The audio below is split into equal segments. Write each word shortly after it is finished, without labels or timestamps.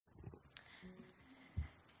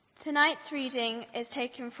Tonight's reading is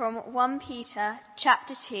taken from 1 Peter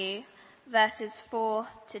chapter 2, verses 4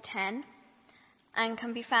 to 10, and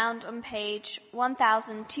can be found on page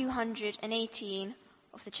 1218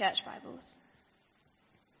 of the Church Bibles.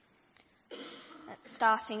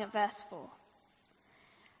 Starting at verse 4.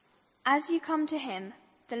 As you come to him,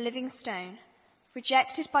 the living stone,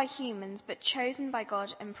 rejected by humans but chosen by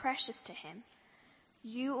God and precious to him,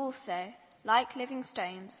 you also, like living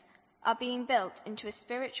stones, are being built into a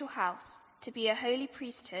spiritual house to be a holy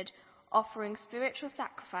priesthood, offering spiritual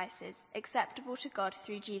sacrifices acceptable to God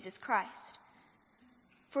through Jesus Christ.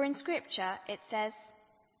 For in Scripture it says,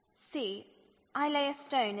 "See, I lay a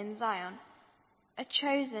stone in Zion, a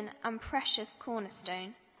chosen and precious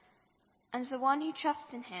cornerstone, and the one who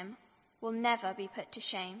trusts in him will never be put to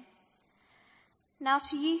shame." Now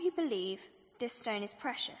to you who believe, this stone is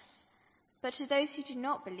precious, but to those who do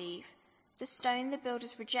not believe, the stone the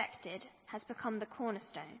builders rejected has become the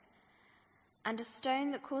cornerstone, and a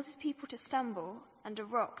stone that causes people to stumble, and a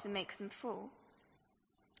rock that makes them fall.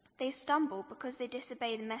 They stumble because they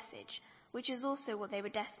disobey the message, which is also what they were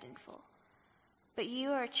destined for. But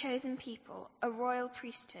you are a chosen people, a royal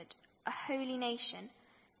priesthood, a holy nation,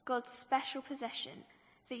 God's special possession,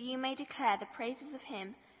 that you may declare the praises of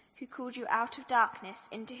him who called you out of darkness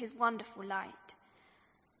into his wonderful light.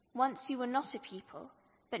 Once you were not a people,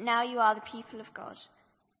 but now you are the people of God.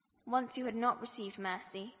 Once you had not received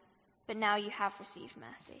mercy, but now you have received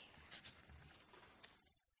mercy.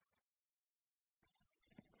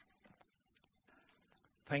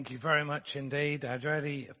 Thank you very much indeed. I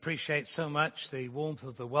really appreciate so much the warmth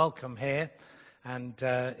of the welcome here, and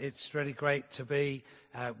it's really great to be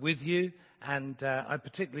with you. And I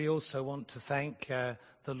particularly also want to thank the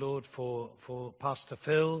Lord for Pastor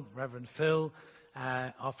Phil, Reverend Phil.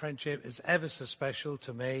 Our friendship is ever so special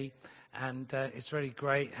to me, and it's really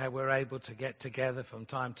great how we're able to get together from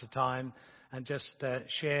time to time and just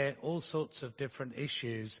share all sorts of different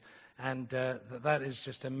issues, and that is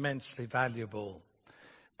just immensely valuable.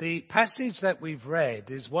 The passage that we've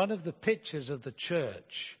read is one of the pictures of the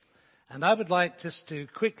church, and I would like just to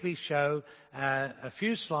quickly show a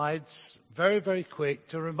few slides, very, very quick,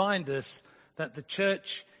 to remind us that the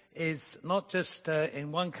church is not just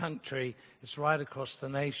in one country, it's right across the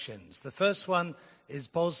nations. The first one is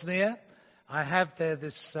Bosnia. I have there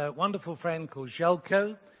this wonderful friend called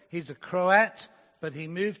Željko. He's a Croat, but he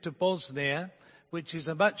moved to Bosnia, which is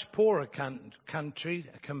a much poorer country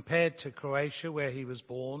compared to Croatia, where he was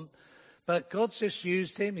born. But God's just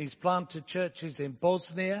used him. He's planted churches in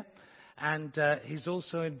Bosnia, and he's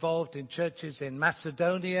also involved in churches in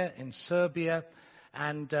Macedonia, in Serbia,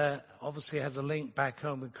 and obviously has a link back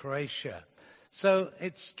home with Croatia. So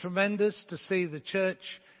it's tremendous to see the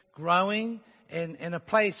church growing in a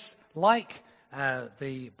place like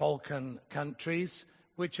the Balkan countries,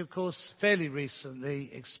 which of course fairly recently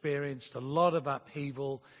experienced a lot of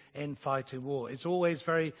upheaval in fighting war. It's always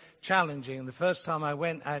very challenging. The first time I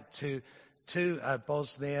went out to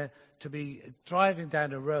Bosnia, to be driving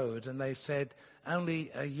down a road, and they said only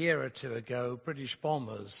a year or two ago British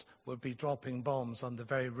bombers would be dropping bombs on the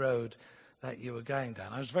very road that you were going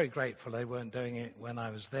down. I was very grateful they weren't doing it when I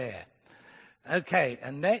was there. Okay,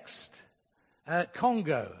 and next,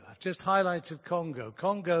 Congo. I've just highlighted Congo.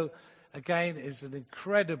 Congo, again, is an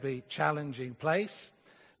incredibly challenging place,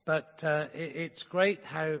 but it's great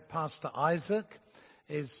how Pastor Isaac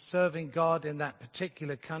is serving God in that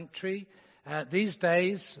particular country. These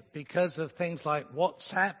days, because of things like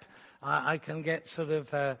WhatsApp, I can get sort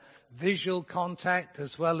of visual contact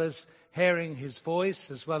as well as hearing his voice,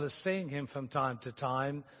 as well as seeing him from time to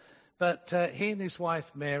time. But he and his wife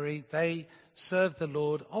Mary, they serve the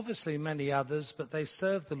Lord, obviously many others, but they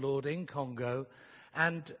serve the Lord in Congo.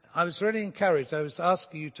 And I was really encouraged. I was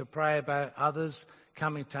asking you to pray about others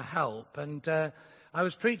coming to help. And I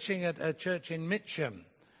was preaching at a church in Mitcham,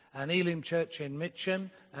 an Elim church in Mitcham,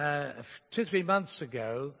 2-3 months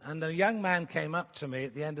ago, and a young man came up to me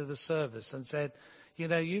at the end of the service and said, "You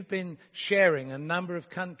know, you've been sharing a number of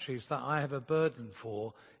countries that I have a burden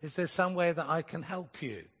for. Is there some way that I can help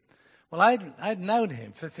you?" Well, I'd known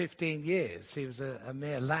him for 15 years. He was a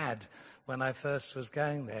mere lad when I first was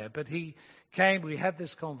going there. But he came, we had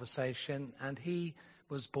this conversation, and he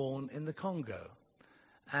was born in the Congo.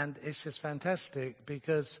 And it's just fantastic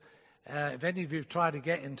because if any of you have tried to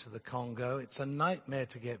get into the Congo, it's a nightmare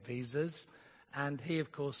to get visas. And he,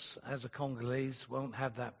 of course, as a Congolese, won't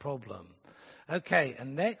have that problem. Okay,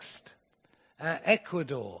 and next,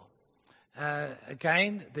 Ecuador.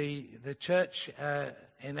 Again, the church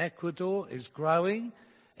in Ecuador is growing.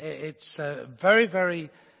 It's very, very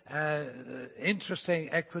interesting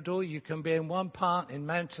Ecuador. You can be in one part in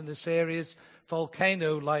mountainous areas,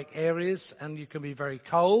 volcano-like areas, and you can be very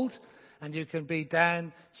cold. And you can be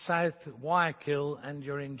down South Guayaquil and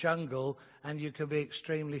you're in jungle and you can be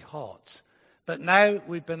extremely hot. But now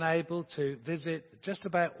we've been able to visit just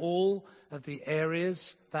about all of the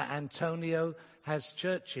areas that Antonio has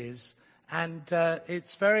churches. And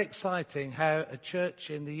it's very exciting how a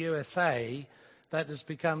church in the USA that has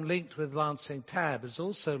become linked with Lancing Tab is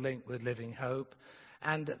also linked with Living Hope.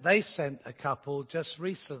 And they sent a couple just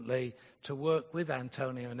recently to work with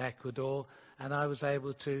Antonio in Ecuador, and I was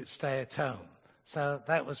able to stay at home. So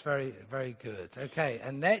that was very, very good. Okay,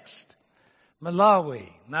 and next, Malawi.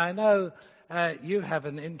 Now I know you have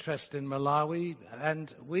an interest in Malawi,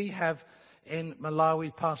 and we have in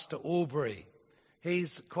Malawi Pastor Aubrey.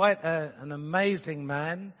 He's quite an amazing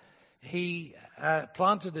man. He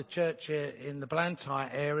planted a church in the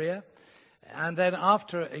Blantyre area, and then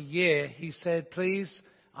after a year he said, please,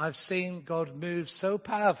 I've seen God move so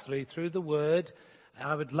powerfully through the Word,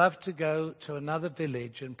 I would love to go to another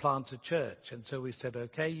village and plant a church. And so we said,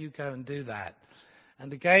 okay, you go and do that.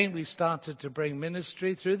 And again, we started to bring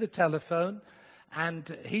ministry through the telephone.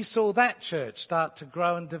 And he saw that church start to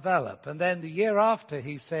grow and develop. And then the year after,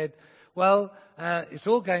 he said, well, it's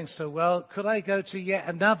all going so well. Could I go to yet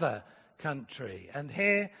another country? And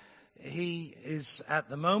here he is at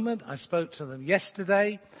the moment. I spoke to them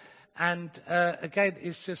yesterday. And again,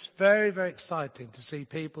 it's just very, very exciting to see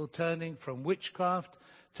people turning from witchcraft,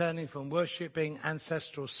 turning from worshipping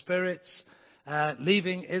ancestral spirits,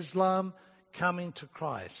 leaving Islam, coming to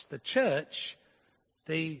Christ. The church,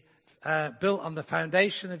 built on the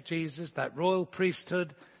foundation of Jesus, that royal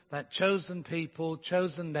priesthood, that chosen people,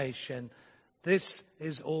 chosen nation, this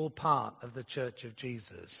is all part of the Church of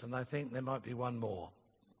Jesus. And I think there might be one more.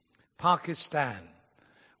 Pakistan.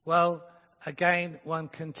 Well, again, one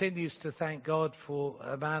continues to thank God for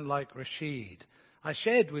a man like Rashid. I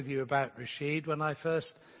shared with you about Rashid when I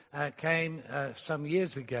first came some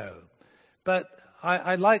years ago. But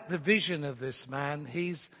I like the vision of this man.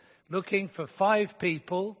 He's looking for 5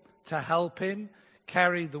 people to help him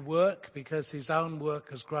carry the work because his own work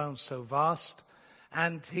has grown so vast.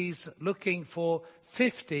 And he's looking for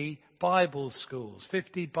 50 Bible schools,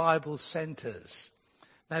 50 Bible centers.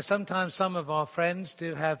 Now, sometimes some of our friends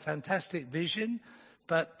do have fantastic vision,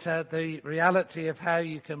 but the reality of how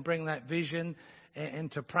you can bring that vision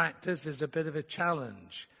into practice is a bit of a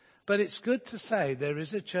challenge. But it's good to say there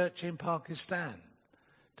is a church in Pakistan.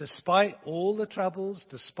 Despite all the troubles,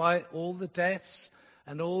 despite all the deaths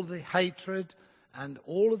and all the hatred and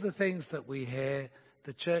all of the things that we hear,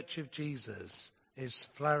 the Church of Jesus is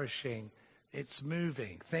flourishing. It's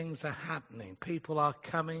moving. Things are happening. People are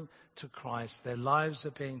coming to Christ. Their lives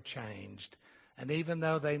are being changed. And even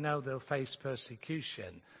though they know they'll face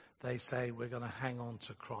persecution, they say, we're going to hang on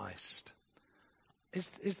to Christ.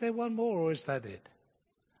 Is there one more, or is that it?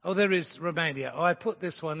 Oh, there is Romania. Oh, I put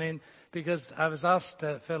this one in because I was asked,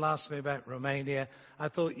 Phil asked me about Romania. I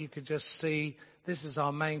thought you could just see, this is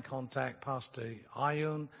our main contact, Pastor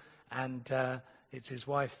Ayun, and it's his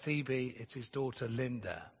wife Phoebe, it's his daughter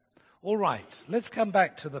Linda. All right, let's come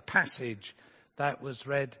back to the passage that was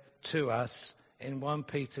read to us in 1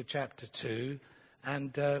 Peter chapter 2,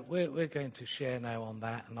 and we're going to share now on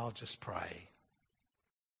that, and I'll just pray.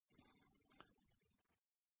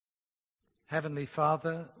 Heavenly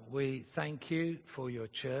Father, we thank you for your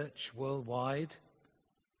church worldwide.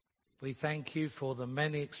 We thank you for the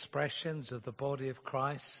many expressions of the body of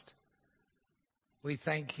Christ. We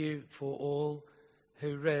thank you for all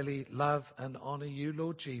who really love and honor you,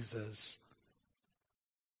 Lord Jesus,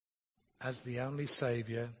 as the only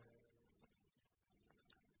Savior,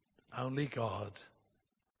 only God,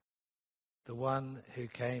 the one who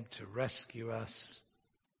came to rescue us,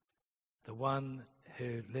 the one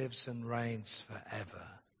who lives and reigns forever.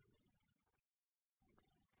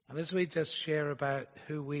 And as we just share about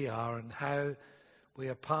who we are and how we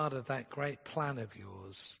are part of that great plan of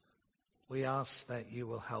yours, we ask that you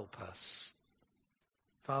will help us.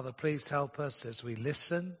 Father, please help us as we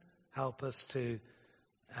listen. Help us to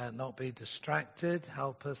not be distracted.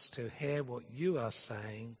 Help us to hear what you are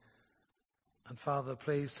saying. And Father,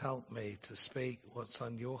 please help me to speak what's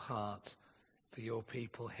on your heart for your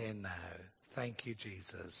people here now. Thank you,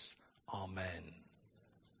 Jesus. Amen.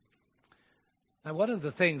 Now, one of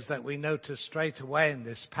the things that we notice straight away in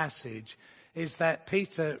this passage is that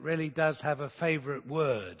Peter really does have a favorite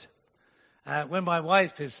word. When my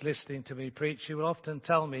wife is listening to me preach, she will often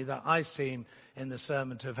tell me that I seem in the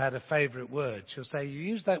sermon to have had a favorite word. She'll say, you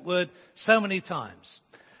use that word so many times,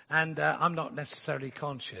 and I'm not necessarily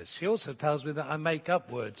conscious. She also tells me that I make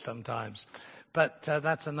up words sometimes. but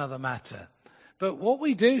that's another matter. But what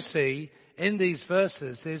we do see in these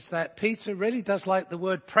verses is that Peter really does like the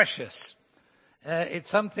word precious. It's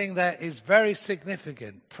something that is very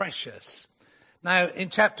significant, precious. Now, in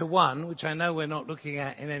chapter 1, which I know we're not looking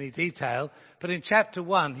at in any detail, but in chapter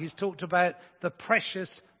 1, he's talked about the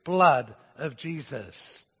precious blood of Jesus.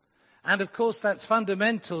 And of course, that's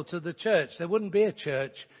fundamental to the church. There wouldn't be a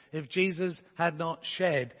church if Jesus had not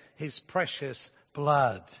shed his precious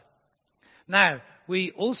blood. Now, we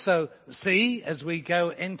also see, as we go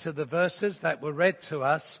into the verses that were read to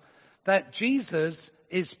us, that Jesus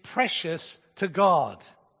is precious to God.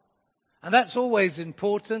 And that's always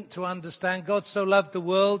important to understand. God so loved the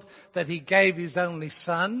world that he gave his only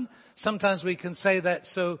Son. Sometimes we can say that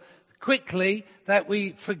so quickly that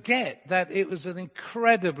we forget that it was an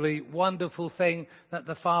incredibly wonderful thing that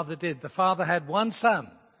the Father did. The Father had one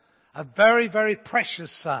Son, a very, very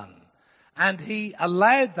precious Son. And he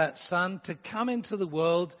allowed that Son to come into the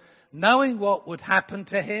world knowing what would happen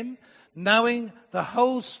to him, knowing the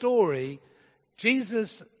whole story.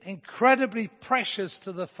 Jesus, incredibly precious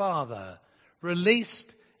to the Father,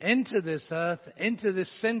 released into this earth, into this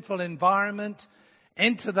sinful environment,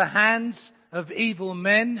 into the hands of evil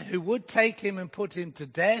men who would take him and put him to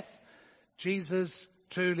death. Jesus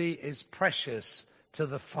truly is precious to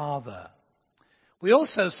the Father. We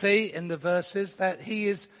also see in the verses that he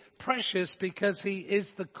is precious because he is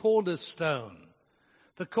the cornerstone.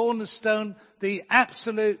 The cornerstone, the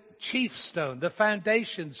absolute chief stone, the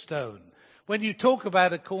foundation stone. When you talk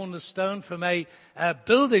about a cornerstone from a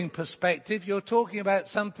building perspective, you're talking about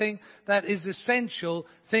something that is essential.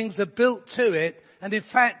 Things are built to it. And in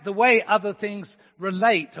fact, the way other things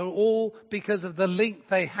relate are all because of the link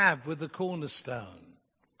they have with the cornerstone.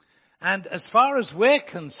 And as far as we're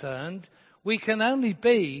concerned, we can only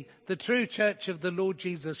be the true church of the Lord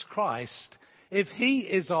Jesus Christ if he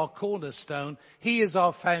is our cornerstone, he is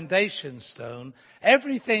our foundation stone.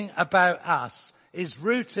 Everything about us is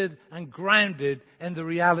rooted and grounded in the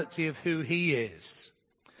reality of who he is.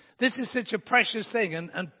 This is such a precious thing,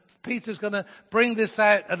 and Peter's going to bring this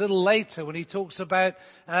out a little later when he talks about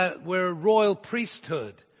we're a royal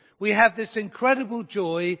priesthood. We have this incredible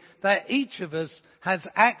joy that each of us has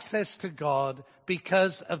access to God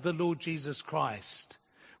because of the Lord Jesus Christ.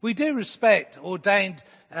 We do respect ordained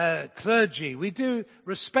clergy. We do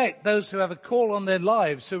respect those who have a call on their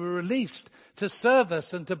lives, who are released to serve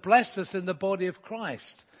us and to bless us in the body of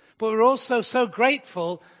Christ. But we're also so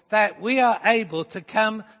grateful that we are able to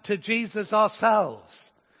come to Jesus ourselves.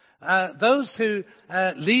 Those who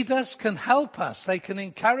lead us can help us. They can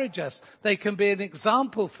encourage us. They can be an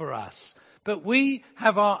example for us. But we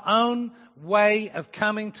have our own way of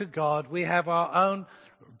coming to God. We have our own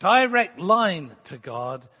direct line to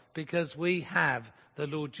God because we have the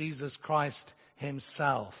Lord Jesus Christ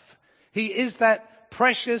himself. He is that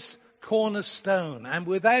precious cornerstone, and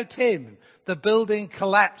without him the building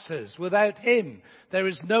collapses. Without him there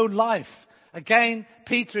is no life. Again,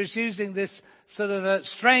 Peter is using this sort of a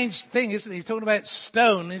strange thing, isn't he? He's talking about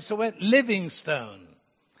stone, he's talking about living stone.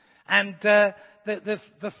 And the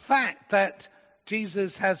fact that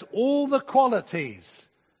Jesus has all the qualities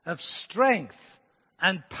of strength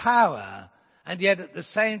and power, and yet at the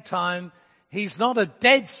same time he's not a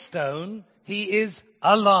dead stone, he is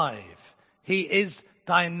alive. He is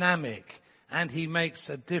dynamic, and he makes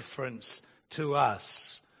a difference to us.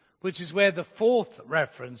 Which is where the fourth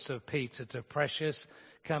reference of Peter to precious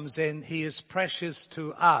comes in. He is precious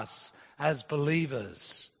to us as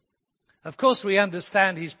believers. Of course, we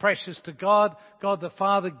understand he's precious to God, God the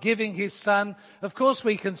Father giving his Son. Of course,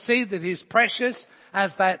 we can see that he's precious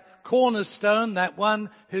as that cornerstone, that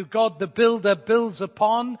one who God the builder builds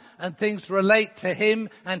upon, and things relate to him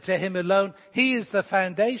and to him alone. He is the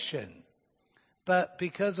foundation. But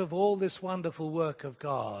because of all this wonderful work of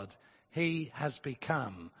God, he has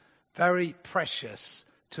become very precious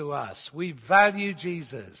to us. We value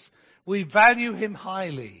Jesus. We value him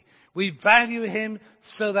highly. We value him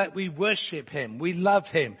so that we worship him. We love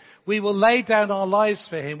him. We will lay down our lives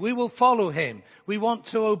for him. We will follow him. We want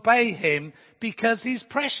to obey him because he's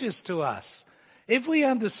precious to us. If we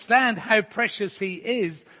understand how precious he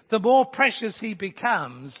is, the more precious he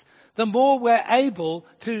becomes, the more we're able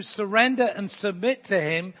to surrender and submit to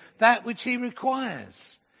him that which he requires.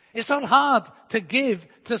 It's not hard to give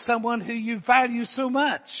to someone who you value so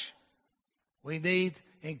much. We need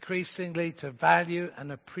increasingly to value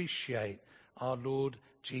and appreciate our Lord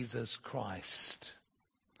Jesus Christ.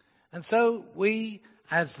 And so we,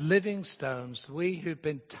 as living stones, we who've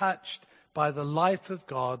been touched by the life of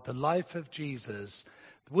God, the life of Jesus,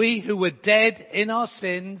 we who were dead in our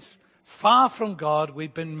sins, far from God,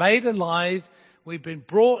 we've been made alive. We've been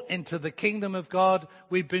brought into the kingdom of God.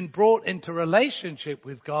 We've been brought into relationship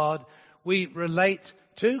with God. We relate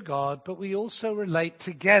to God, but we also relate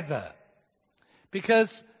together.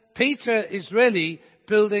 Because Peter is really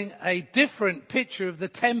building a different picture of the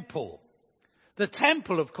temple. The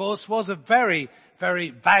temple, of course, was a very,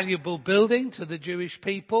 very valuable building to the Jewish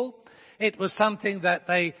people. It was something that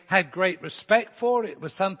they had great respect for. It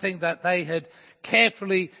was something that they had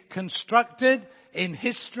carefully constructed in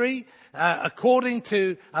history according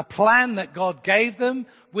to a plan that God gave them,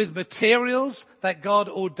 with materials that God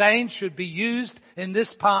ordained should be used in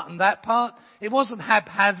this part and that part. It wasn't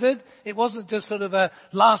haphazard. It wasn't just sort of a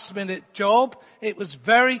last-minute job. It was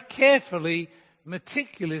very carefully,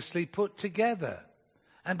 meticulously put together.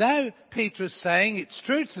 And now Peter is saying, it's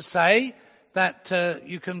true to say that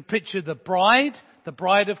you can picture the bride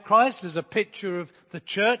of Christ as a picture of the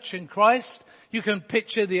church in Christ. You can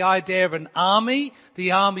picture the idea of an army,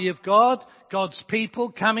 the army of God, God's people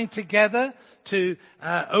coming together to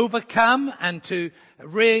overcome and to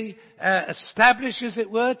re-establish, as it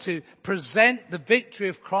were, to present the victory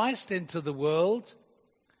of Christ into the world.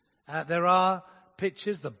 There are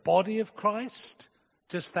pictures, the body of Christ,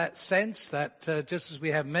 just that sense that just as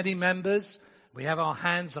we have many members, we have our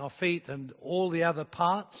hands, our feet, and all the other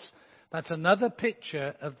parts. That's another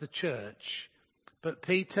picture of the church. But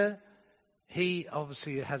Peter, he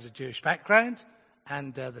obviously has a Jewish background,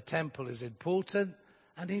 and the temple is important.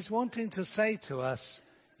 And he's wanting to say to us,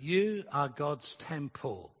 you are God's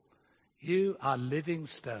temple. You are living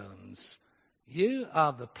stones. You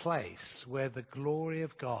are the place where the glory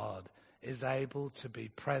of God is able to be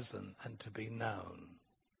present and to be known.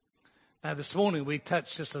 Now, this morning we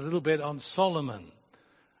touched just a little bit on Solomon.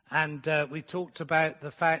 And we talked about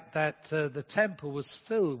the fact that the temple was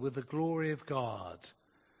filled with the glory of God.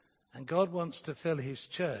 And God wants to fill his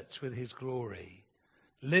church with his glory.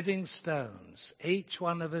 Living stones, each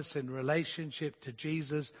one of us in relationship to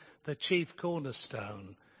Jesus, the chief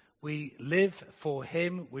cornerstone. We live for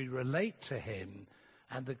him, we relate to him,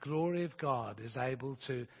 and the glory of God is able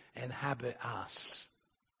to inhabit us.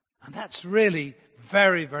 And that's really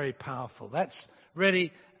very, very powerful. That's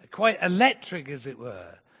really quite electric, as it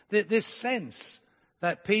were. This sense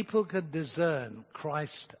that people can discern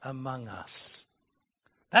Christ among us.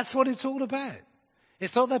 That's what it's all about.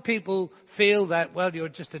 It's not that people feel that, well, you're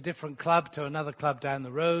just a different club to another club down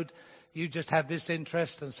the road. You just have this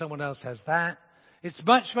interest and someone else has that. It's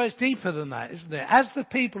much, much deeper than that, isn't it? As the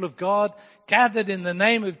people of God gathered in the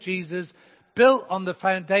name of Jesus, built on the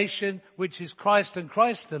foundation which is Christ and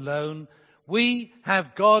Christ alone, we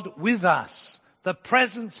have God with us. The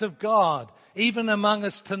presence of God, even among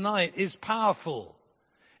us tonight, is powerful.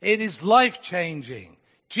 It is life-changing.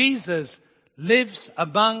 Jesus lives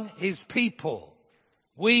among his people.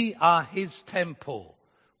 We are his temple.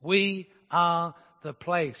 We are the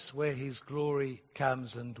place where his glory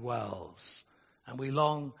comes and dwells. And we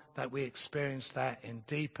long that we experience that in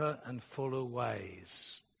deeper and fuller ways.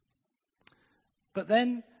 But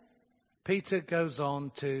then Peter goes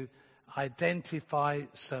on to identify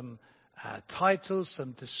some titles,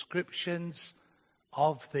 some descriptions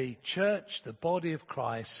of the church, the body of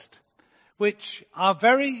Christ, which are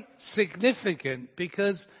very significant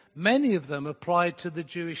because many of them apply to the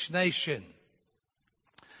Jewish nation.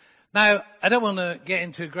 Now, I don't want to get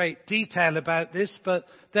into great detail about this, but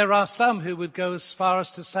there are some who would go as far as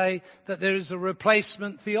to say that there is a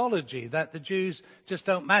replacement theology, that the Jews just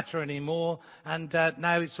don't matter anymore, and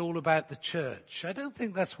now it's all about the church. I don't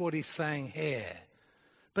think that's what he's saying here.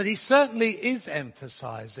 But he certainly is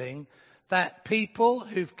emphasizing that people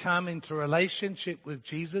who've come into relationship with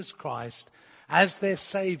Jesus Christ as their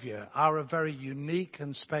Savior are a very unique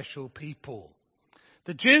and special people.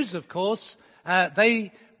 The Jews, of course,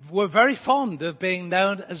 they were very fond of being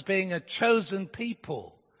known as being a chosen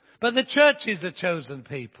people. But the church is a chosen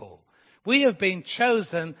people. We have been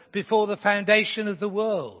chosen before the foundation of the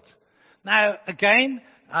world. Now, again,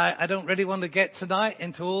 I don't really want to get tonight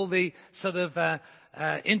into all the sort of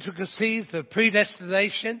intricacies of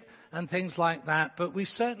predestination and things like that, but we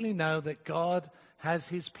certainly know that God has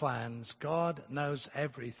his plans. God knows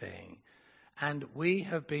everything. And we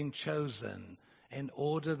have been chosen in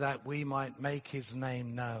order that we might make his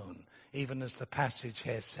name known, even as the passage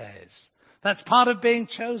here says. That's part of being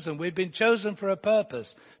chosen. We've been chosen for a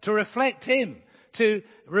purpose, to reflect him, to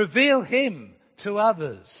reveal him to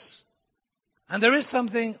others. And there is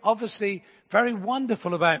something obviously very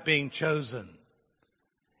wonderful about being chosen.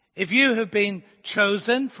 If you have been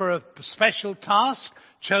chosen for a special task,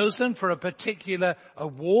 chosen for a particular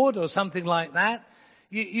award or something like that,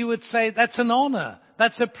 you would say that's an honor,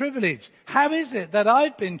 that's a privilege. How is it that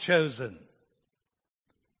I've been chosen?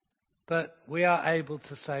 but we are able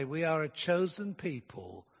to say we are a chosen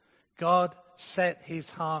people. God set his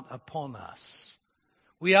heart upon us.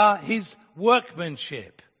 We are his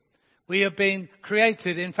workmanship. We have been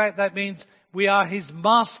created. In fact, that means we are his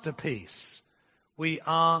masterpiece. We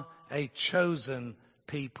are a chosen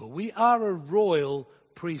people. We are a royal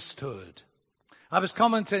priesthood. I was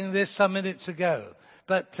commenting this some minutes ago,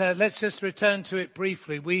 but let's just return to it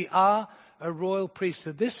briefly. We are a royal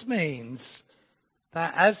priesthood. This means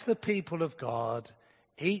that as the people of God,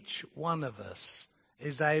 each one of us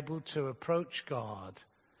is able to approach God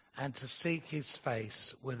and to seek his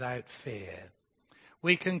face without fear.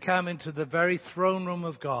 We can come into the very throne room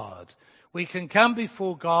of God. We can come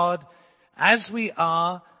before God as we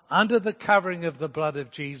are, under the covering of the blood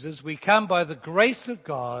of Jesus. We come by the grace of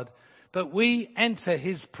God, but we enter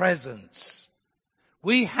his presence.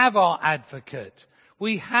 We have our advocate.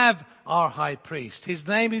 We have our high priest. His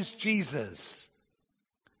name is Jesus.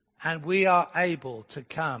 And we are able to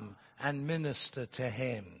come and minister to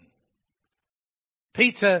him.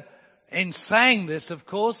 Peter, in saying this, of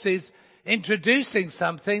course, is introducing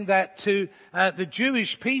something that to the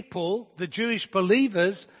Jewish people, the Jewish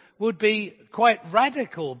believers, would be quite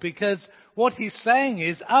radical, because what he's saying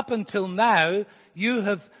is, up until now, you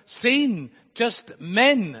have seen just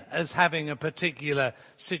men as having a particular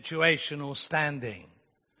situation or standing.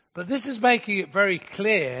 But this is making it very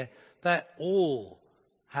clear that all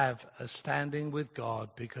have a standing with God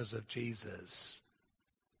because of Jesus.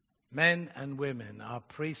 Men and women are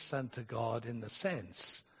priests unto God in the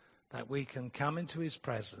sense that we can come into his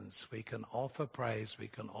presence, we can offer praise, we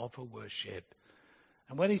can offer worship.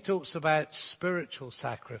 And when he talks about spiritual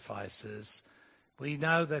sacrifices, we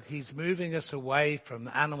know that he's moving us away from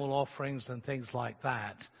animal offerings and things like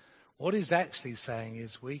that. What he's actually saying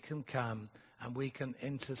is we can come and we can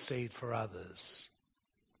intercede for others.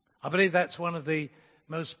 I believe that's one of the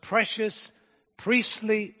most precious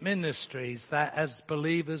priestly ministries that as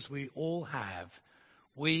believers we all have.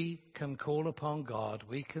 We can call upon God,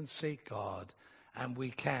 we can seek God, and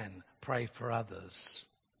we can pray for others.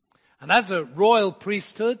 And as a royal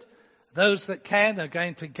priesthood, those that can are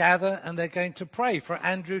going to gather and they're going to pray for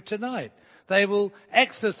Andrew tonight. We will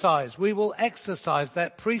exercise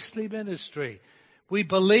that priestly ministry. We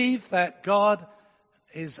believe that God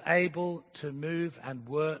is able to move and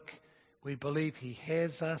work. We believe he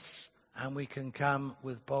hears us, and we can come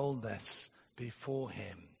with boldness before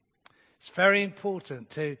him. It's very important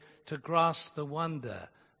to grasp the wonder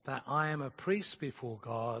that I am a priest before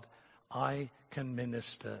God. I can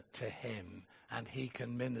minister to him, and he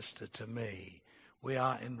can minister to me. We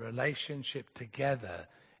are in relationship together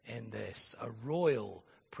in this, a royal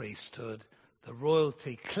priesthood. The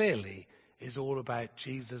royalty clearly is all about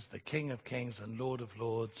Jesus, the King of Kings and Lord of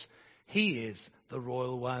Lords. He is the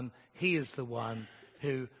royal one. He is the one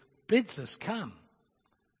who bids us come.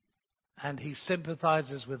 And he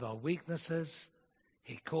sympathizes with our weaknesses.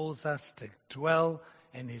 He calls us to dwell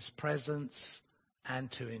in his presence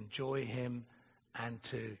and to enjoy him and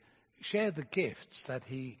to share the gifts that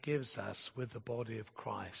he gives us with the body of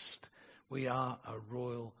Christ. We are a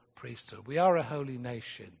royal priesthood. We are a holy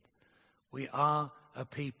nation. We are a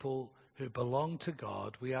people who belong to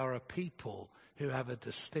God. We are a people who have a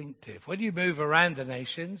distinctive. When you move around the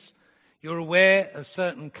nations, you're aware of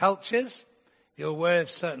certain cultures. You're aware of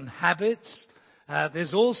certain habits.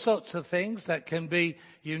 There's all sorts of things that can be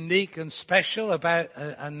unique and special about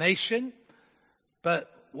a nation. But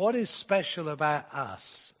what is special about us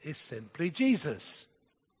is simply Jesus.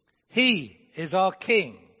 He is our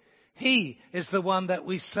King. He is the one that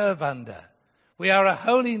we serve under. We are a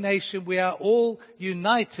holy nation. We are all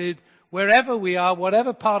united wherever we are,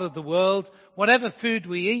 whatever part of the world, whatever food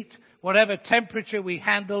we eat, whatever temperature we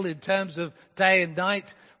handle in terms of day and night,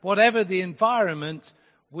 whatever the environment,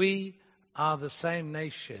 we are the same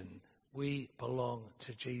nation. We belong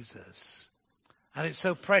to Jesus. And it's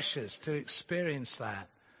so precious to experience that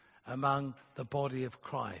among the body of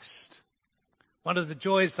Christ. One of the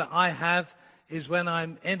joys that I have is when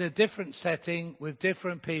I'm in a different setting with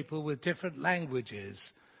different people with different languages.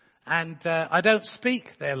 And I don't speak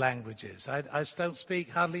their languages. I don't speak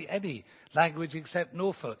hardly any language except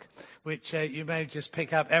Norfolk, which you may just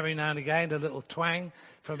pick up every now and again, a little twang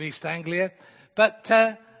from East Anglia. But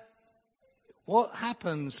what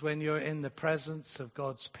happens when you're in the presence of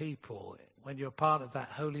God's people, when you're part of that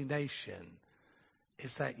holy nation,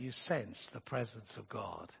 is that you sense the presence of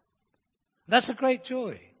God. That's a great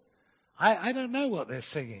joy. I don't know what they're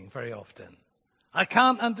singing very often. I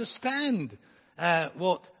can't understand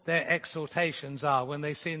what their exhortations are when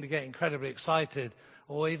they seem to get incredibly excited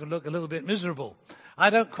or even look a little bit miserable. I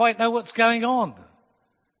don't quite know what's going on.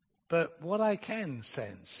 But what I can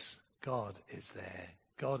sense God is there.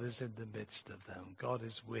 God is in the midst of them. God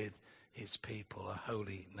is with his people, a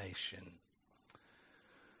holy nation.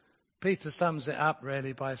 Peter sums it up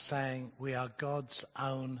really by saying we are God's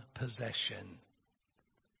own possession.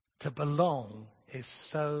 To belong is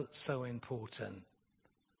so, so important.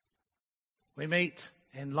 We meet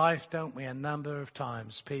in life, don't we, a number of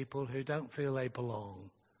times, people who don't feel they belong.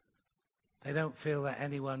 They don't feel that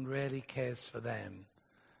anyone really cares for them.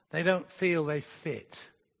 They don't feel they fit.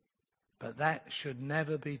 But that should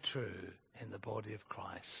never be true in the body of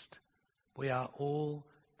Christ. We are all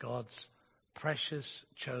God's precious,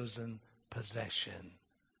 chosen possession.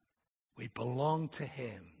 We belong to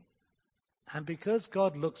him. And because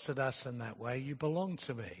God looks at us in that way, you belong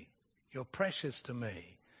to me. You're precious to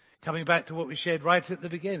me. Coming back to what we shared right at the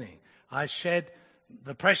beginning.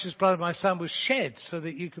 The precious blood of my son was shed so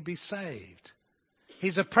that you could be saved.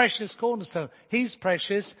 He's a precious cornerstone. He's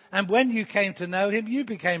precious. And when you came to know him, you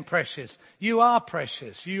became precious. You are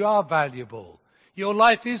precious. You are valuable. Your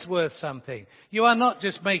life is worth something. You are not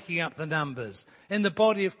just making up the numbers. In the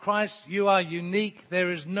body of Christ, you are unique.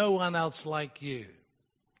 There is no one else like you.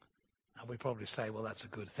 And we probably say, well, that's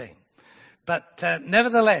a good thing. But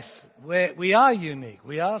nevertheless, we are unique.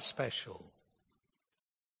 We are special.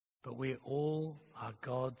 But we all are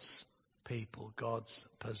God's people, God's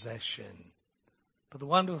possession. But the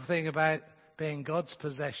wonderful thing about being God's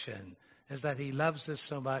possession is that he loves us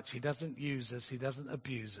so much. He doesn't use us. He doesn't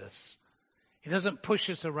abuse us. He doesn't push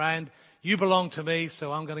us around. You belong to me,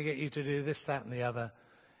 so I'm going to get you to do this, that, and the other.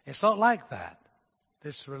 It's not like that.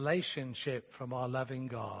 This relationship from our loving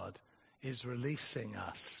God is releasing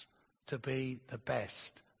us to be the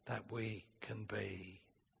best that we can be.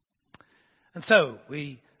 And so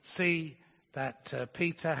we see that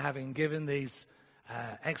Peter, having given these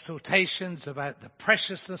exhortations about the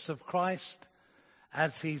preciousness of Christ,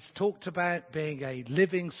 as he's talked about being a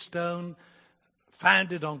living stone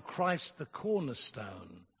founded on Christ the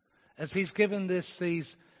cornerstone, as he's given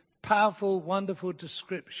these powerful, wonderful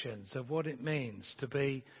descriptions of what it means to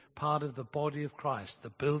be part of the body of Christ,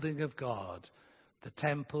 the building of God, the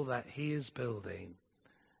temple that he is building,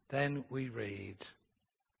 then we read,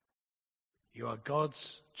 you are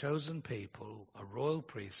God's chosen people, a royal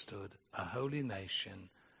priesthood, a holy nation,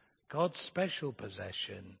 God's special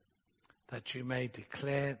possession, that you may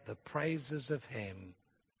declare the praises of him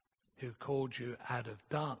who called you out of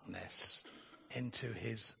darkness into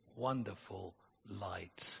his wonderful light.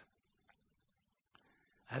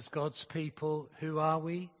 As God's people, who are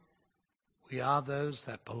we? We are those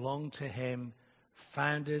that belong to him,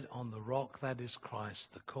 founded on the rock that is Christ,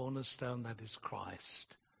 the cornerstone that is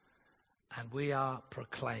Christ. And we are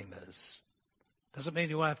proclaimers. Doesn't mean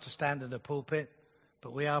you won't have to stand in a pulpit,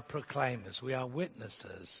 but we are proclaimers. We are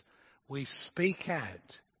witnesses. We speak out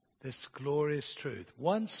this glorious truth.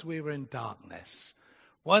 Once we were in darkness.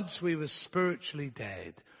 Once we were spiritually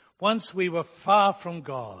dead. Once we were far from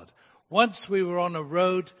God. Once we were on a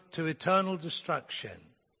road to eternal destruction.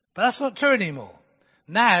 But that's not true anymore.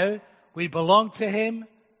 Now we belong to him.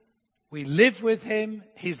 We live with him.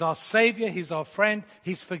 He's our Savior. He's our friend.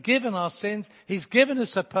 He's forgiven our sins. He's given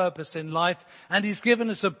us a purpose in life. And he's given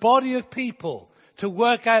us a body of people to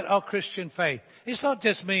work out our Christian faith. It's not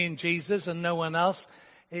just me and Jesus and no one else.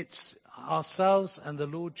 It's ourselves and the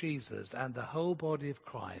Lord Jesus and the whole body of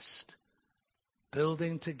Christ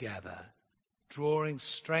building together, drawing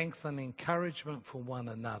strength and encouragement from one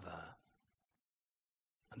another.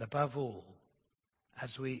 And above all,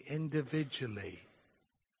 as we individually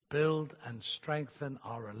build and strengthen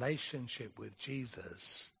our relationship with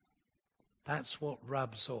Jesus, that's what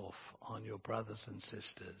rubs off on your brothers and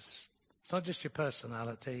sisters. It's not just your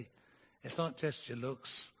personality. It's not just your looks.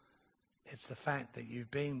 It's the fact that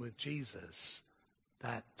you've been with Jesus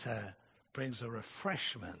that brings a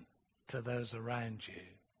refreshment to those around you.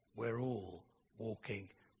 We're all walking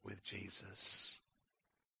with Jesus.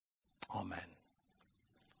 Amen.